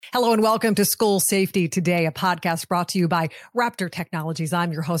Hello and welcome to School Safety Today, a podcast brought to you by Raptor Technologies.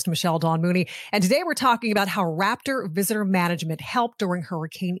 I'm your host, Michelle Dawn Mooney. And today we're talking about how Raptor Visitor Management helped during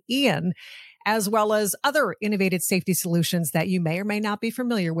Hurricane Ian, as well as other innovative safety solutions that you may or may not be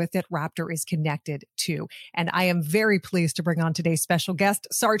familiar with that Raptor is connected to. And I am very pleased to bring on today's special guest,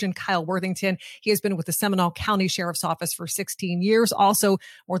 Sergeant Kyle Worthington. He has been with the Seminole County Sheriff's Office for 16 years, also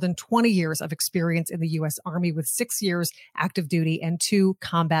more than 20 years of experience in the U.S. Army with 6 years active duty and 2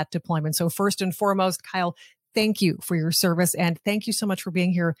 combat deployments. So first and foremost, Kyle, thank you for your service and thank you so much for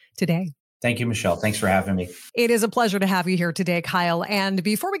being here today. Thank you, Michelle. Thanks for having me. It is a pleasure to have you here today, Kyle. And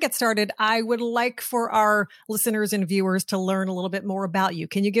before we get started, I would like for our listeners and viewers to learn a little bit more about you.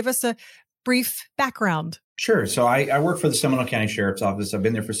 Can you give us a brief background? Sure. So I work for the Seminole County Sheriff's Office. I've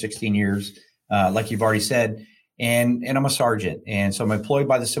been there for 16 years, like you've already said, and I'm a sergeant. And so I'm employed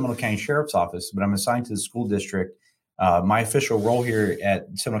by the Seminole County Sheriff's Office, but I'm assigned to the school district. My official role here at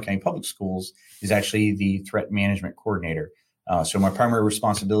Seminole County Public Schools is actually the threat management coordinator. So my primary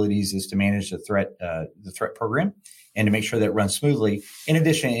responsibilities is to manage the threat program and to make sure that it runs smoothly, in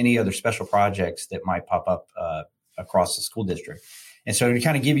addition to any other special projects that might pop up across the school district. And so to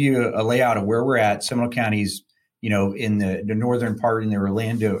kind of give you a layout of where we're at, Seminole County's, in the northern part in the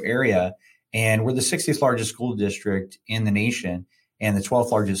Orlando area, and we're the 60th largest school district in the nation and the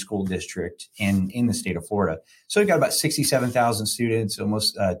 12th largest school district in the state of Florida. So we've got about 67,000 students,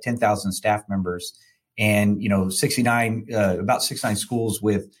 almost 10,000 staff members. And, about 69 schools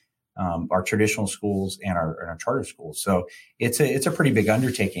with our traditional schools and our charter schools. So it's a pretty big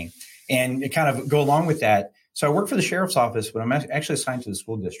undertaking. And to kind of go along with that, so I work for the sheriff's office, but I'm actually assigned to the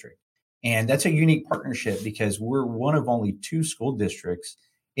school district. And that's a unique partnership because we're one of only 2 school districts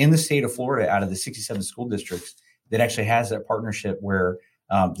in the state of Florida out of the 67 school districts that actually has that partnership where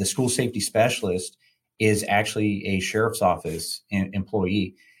the school safety specialist is actually a sheriff's office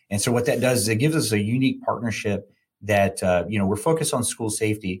employee. And so what that does is it gives us a unique partnership that, we're focused on school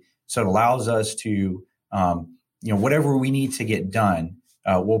safety. So it allows us to, whatever we need to get done,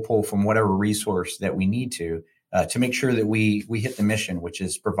 we'll pull from whatever resource that we need to make sure that we hit the mission, which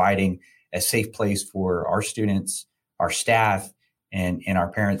is providing a safe place for our students, our staff, and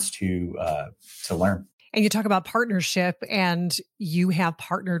our parents to learn. And you talk about partnership, and you have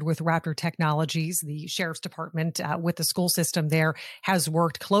partnered with Raptor Technologies. The Sheriff's Department with the school system there has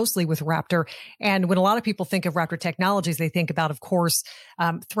worked closely with Raptor. And when a lot of people think of Raptor Technologies, they think about, of course,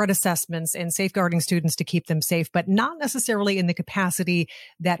 threat assessments and safeguarding students to keep them safe, but not necessarily in the capacity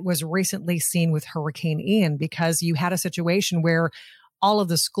that was recently seen with Hurricane Ian, because you had a situation where all of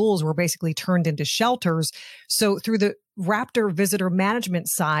the schools were basically turned into shelters. So through the Raptor visitor management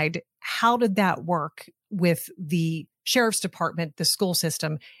side, how did that work with the Sheriff's Department, the school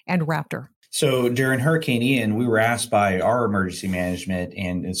system, and Raptor? So during Hurricane Ian, we were asked by our emergency management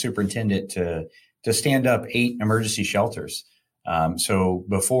and superintendent to stand up 8 emergency shelters. So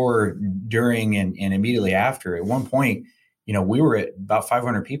before, during, and immediately after, at one point, we were at about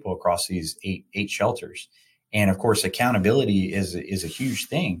 500 people across these eight shelters. And of course, accountability is a huge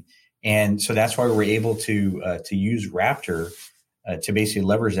thing. And so that's why we were able to use Raptor to basically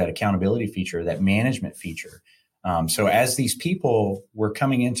leverage that accountability feature, that management feature. So as these people were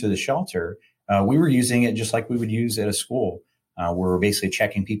coming into the shelter, we were using it just like we would use at a school. We're basically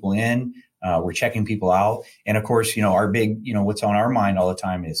checking people in, we're checking people out. And of course, our big, what's on our mind all the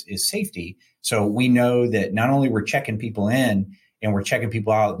time is safety. So we know that not only we're checking people in and we're checking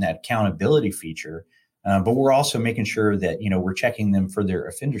people out in that accountability feature, but we're also making sure that, we're checking them for their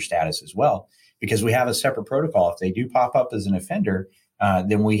offender status as well, because we have a separate protocol. If they do pop up as an offender,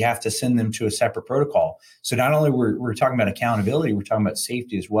 then we have to send them to a separate protocol. So not only we're talking about accountability, we're talking about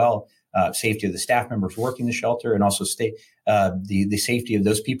safety as well, safety of the staff members working the shelter, and also the safety of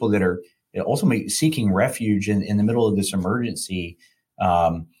those people that are ultimately seeking refuge in the middle of this emergency.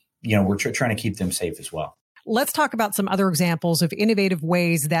 We're trying to keep them safe as well. Let's talk about some other examples of innovative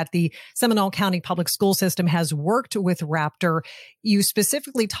ways that the Seminole County Public School System has worked with Raptor. You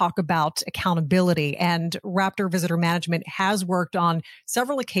specifically talk about accountability, and Raptor Visitor Management has worked on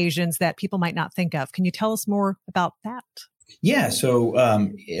several occasions that people might not think of. Can you tell us more about that? Yeah. So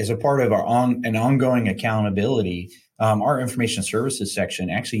as a part of our ongoing accountability, our information services section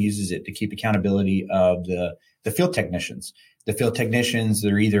actually uses it to keep accountability of the field technicians. The field technicians,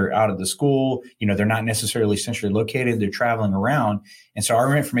 they're either out of the school, they're not necessarily centrally located, they're traveling around. And so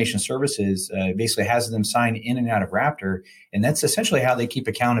our information services basically has them sign in and out of Raptor. And that's essentially how they keep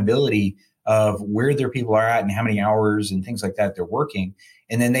accountability of where their people are at and how many hours and things like that they're working.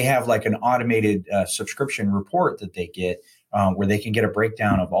 And then they have like an automated subscription report that they get where they can get a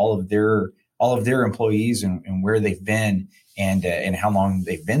breakdown of all of their all of their employees and where they've been and how long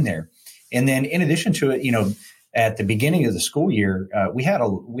they've been there. And then in addition to it, at the beginning of the school year, we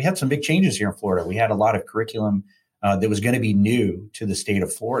had some big changes here in Florida. We had a lot of curriculum that was going to be new to the state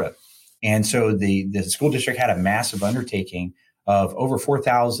of Florida. And so the school district had a massive undertaking of over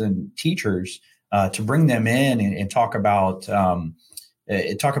 4,000 teachers to bring them in and talk about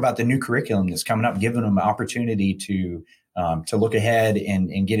the new curriculum that's coming up, giving them an opportunity to look ahead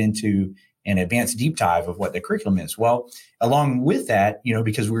and get into an advanced deep dive of what the curriculum is. Well, along with that,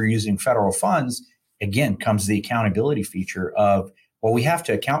 because we were using federal funds, again, comes the accountability feature of, well, we have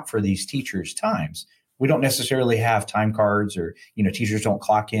to account for these teachers' times. We don't necessarily have time cards or, teachers don't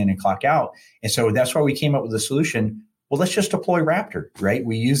clock in and clock out. And so that's why we came up with a solution. Well, let's just deploy Raptor, right?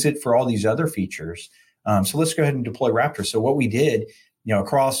 We use it for all these other features. So let's go ahead and deploy Raptor. So what we did,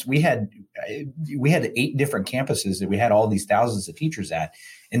 we had 8 different campuses that we had all these thousands of teachers at.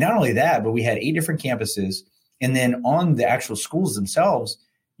 And not only that, but we had 8 different campuses. And then on the actual schools themselves,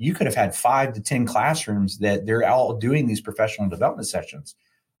 you could have had 5 to 10 classrooms that they're all doing these professional development sessions.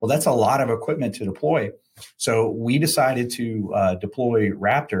 Well, that's a lot of equipment to deploy. So we decided to deploy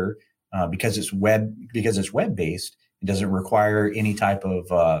Raptor because it's web-based. It doesn't require any type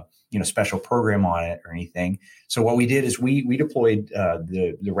of special program on it or anything. So what we did is we deployed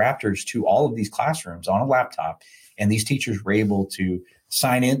the Raptors to all of these classrooms on a laptop, and these teachers were able to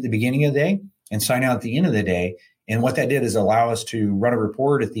sign in at the beginning of the day and sign out at the end of the day. And what that did is allow us to run a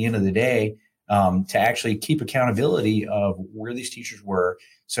report at the end of the day to actually keep accountability of where these teachers were,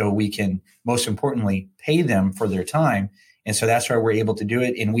 so we can, most importantly, pay them for their time. And so that's why we're able to do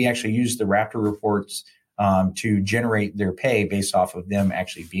it. And we actually use the Raptor reports to generate their pay based off of them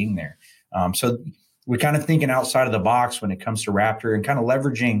actually being there. So we're kind of thinking outside of the box when it comes to Raptor and kind of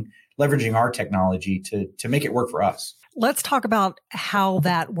leveraging our technology to make it work for us. Let's talk about how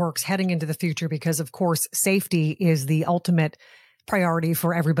that works heading into the future, because of course, safety is the ultimate priority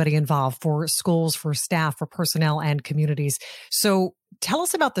for everybody involved, for schools, for staff, for personnel, and communities. So tell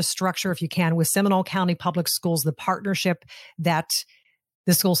us about the structure, if you can, with Seminole County Public Schools, the partnership that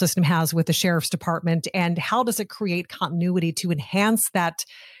the school system has with the sheriff's department, and how does it create continuity to enhance that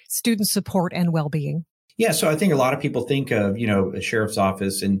student support and well-being? Yeah, so I think a lot of people think of, a sheriff's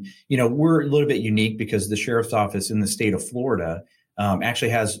office, and, we're a little bit unique because the sheriff's office in the state of Florida actually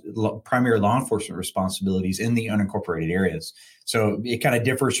has primary law enforcement responsibilities in the unincorporated areas. So it kind of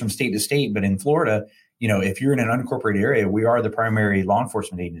differs from state to state, but in Florida, if you're in an unincorporated area, we are the primary law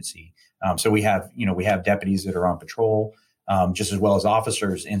enforcement agency. So we have deputies that are on patrol, just as well as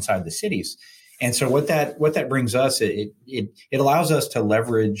officers inside the cities. And so what that brings us, it allows us to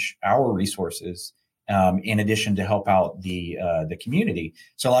leverage our resources in addition to help out the community.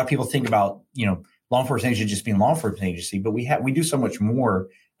 So a lot of people think about, law enforcement agency just being law enforcement agency, but we do so much more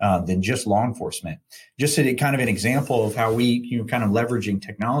than just law enforcement. Just to kind of an example of how we kind of leveraging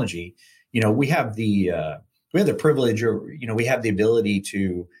technology, we have the privilege, or we have the ability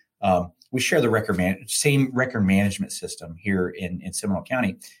to we share the same record management system here in Seminole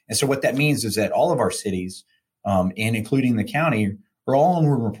County. And so what that means is that all of our cities, and including the county, are all on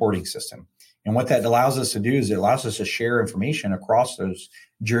one reporting system. And what that allows us to do is it allows us to share information across those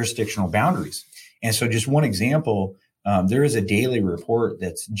jurisdictional boundaries. And so just one example, there is a daily report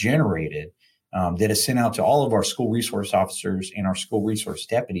that's generated that is sent out to all of our school resource officers and our school resource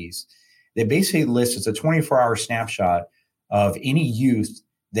deputies that basically lists, it's a 24-hour snapshot of any youth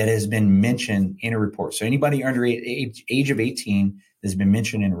that has been mentioned in a report. So anybody under age of 18 has been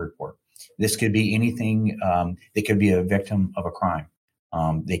mentioned in a report. This could be anything. They could be a victim of a crime.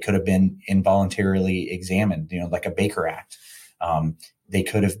 They could have been involuntarily examined, like a Baker Act. They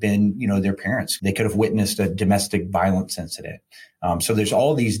could have been, their parents. They could have witnessed a domestic violence incident. So there's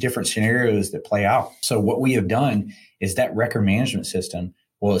all these different scenarios that play out. So what we have done is that record management system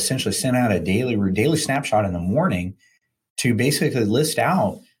will essentially send out a daily snapshot in the morning to basically list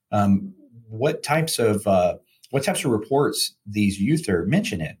out what types of reports these youth are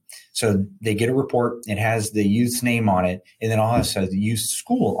mentioned in. So they get a report, it has the youth's name on it, and then also the youth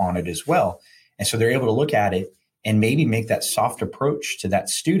school on it as well. And so they're able to look at it and maybe make that soft approach to that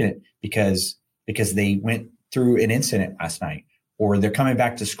student because they went through an incident last night, or they're coming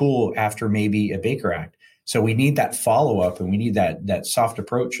back to school after maybe a Baker Act. So we need that follow-up, and we need that soft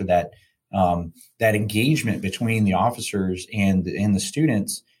approach, or that engagement between the officers and the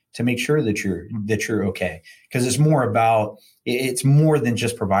students to make sure that you're okay. Because it's more than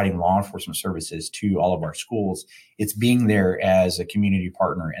just providing law enforcement services to all of our schools. It's being there as a community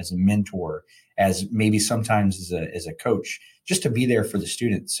partner, as a mentor, as maybe sometimes as a coach, just to be there for the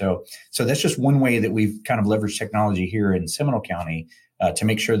students. So that's just one way that we've kind of leveraged technology here in Seminole County to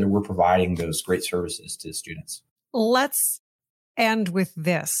make sure that we're providing those great services to students. Let's end with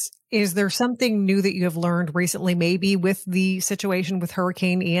this. Is there something new that you have learned recently, maybe with the situation with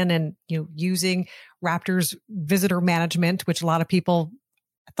Hurricane Ian and using Raptor's visitor management, which a lot of people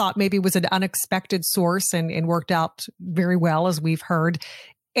thought maybe was an unexpected source and worked out very well, as we've heard?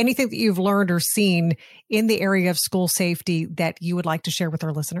 Anything that you've learned or seen in the area of school safety that you would like to share with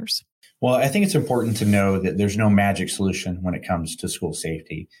our listeners? Well, I think it's important to know that there's no magic solution when it comes to school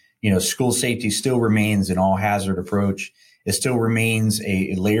safety. School safety still remains an all hazard approach. It still remains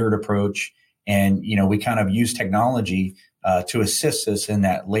a layered approach. And, we kind of use technology to assist us in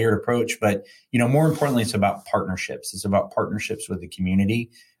that layered approach. But, more importantly, it's about partnerships. It's about partnerships with the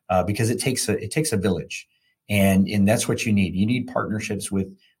community because it takes a village. And that's what you need. You need partnerships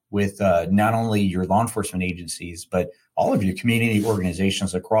with not only your law enforcement agencies, but all of your community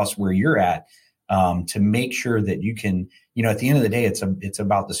organizations across where you're at to make sure that you can, at the end of the day, it's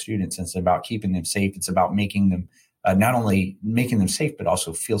about the students. It's about keeping them safe. It's about making them not only making them safe, but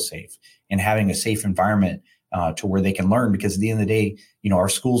also feel safe and having a safe environment to where they can learn. Because at the end of the day, our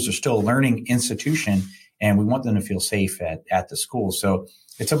schools are still a learning institution and we want them to feel safe at the school. So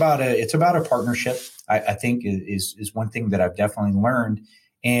it's about a partnership. I think is one thing that I've definitely learned.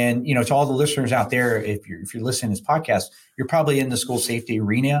 And, to all the listeners out there, if you're listening to this podcast, you're probably in the school safety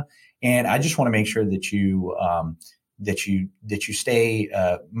arena. And I just want to make sure that you stay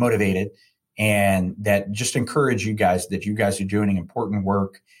motivated and that just encourage you guys that you guys are doing important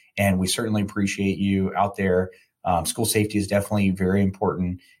work. And we certainly appreciate you out there. School safety is definitely very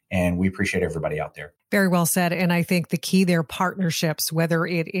important. And we appreciate everybody out there. Very well said. And I think the key there, partnerships, whether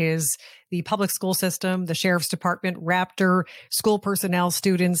it is the public school system, the sheriff's department, Raptor, school personnel,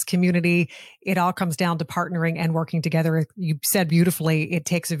 students, community, it all comes down to partnering and working together. You said beautifully, it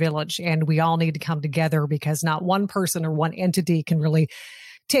takes a village and we all need to come together because not one person or one entity can really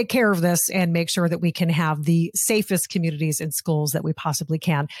take care of this and make sure that we can have the safest communities and schools that we possibly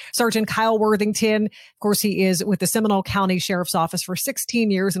can. Sergeant Kyle Worthington, of course, he is with the Seminole County Sheriff's Office for 16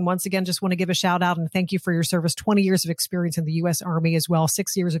 years. And once again, just want to give a shout out and thank you for your service. 20 years of experience in the U.S. Army as well,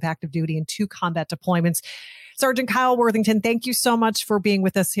 6 years of active duty and 2 combat deployments. Sergeant Kyle Worthington, thank you so much for being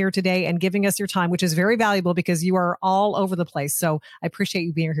with us here today and giving us your time, which is very valuable because you are all over the place. So I appreciate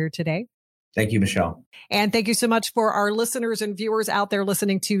you being here today. Thank you, Michelle. And thank you so much for our listeners and viewers out there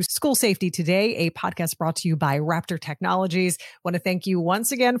listening to School Safety Today, a podcast brought to you by Raptor Technologies. Want to thank you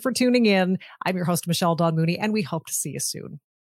once again for tuning in. I'm your host, Michelle Dawn Mooney, and we hope to see you soon.